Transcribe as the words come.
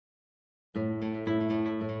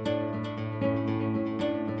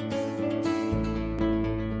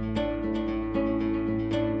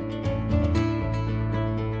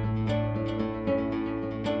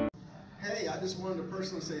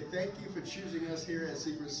to say thank you for choosing us here at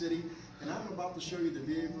Secret City. And I'm about to show you the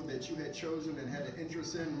vehicle that you had chosen and had an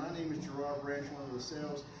interest in. My name is Gerard Branch, one of the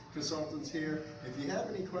sales consultants here. If you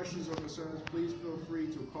have any questions or concerns, please feel free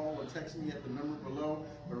to call or text me at the number below.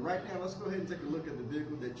 But right now, let's go ahead and take a look at the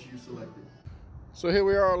vehicle that you selected. So here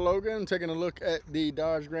we are, Logan, taking a look at the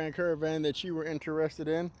Dodge Grand Caravan that you were interested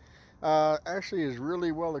in. Actually is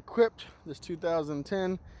really well equipped. This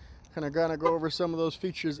 2010. Kind of gonna go over some of those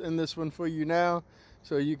features in this one for you now,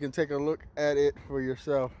 so you can take a look at it for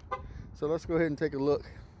yourself. So let's go ahead and take a look.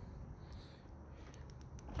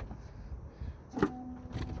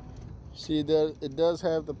 See that it does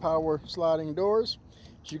have the power sliding doors.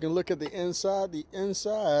 So you can look at the inside. The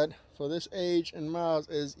inside for this age and miles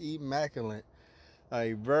is immaculate.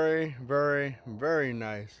 A very, very, very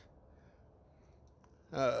nice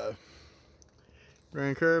Grand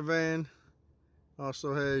Caravan.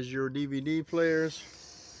 Also has your DVD players,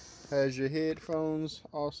 has your headphones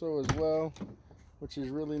also as well, which is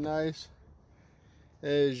really nice.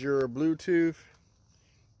 Has your Bluetooth,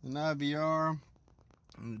 an IVR,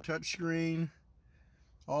 and the touch screen.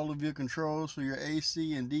 All of your controls for your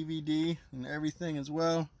AC and DVD and everything as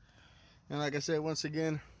well. And like I said, once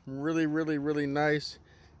again, really, really, really nice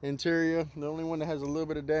interior. The only one that has a little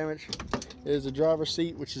bit of damage is the driver's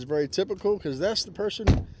seat, which is very typical because that's the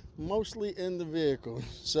person mostly in the vehicle.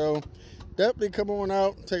 So definitely come on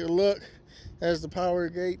out, take a look. Has the power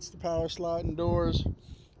gates, the power sliding doors.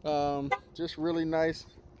 Just really nice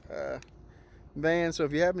van. So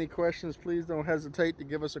if you have any questions, please don't hesitate to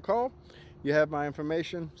give us a call. You have my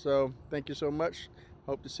information. So thank you so much.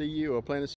 Hope to see you or plan to see you.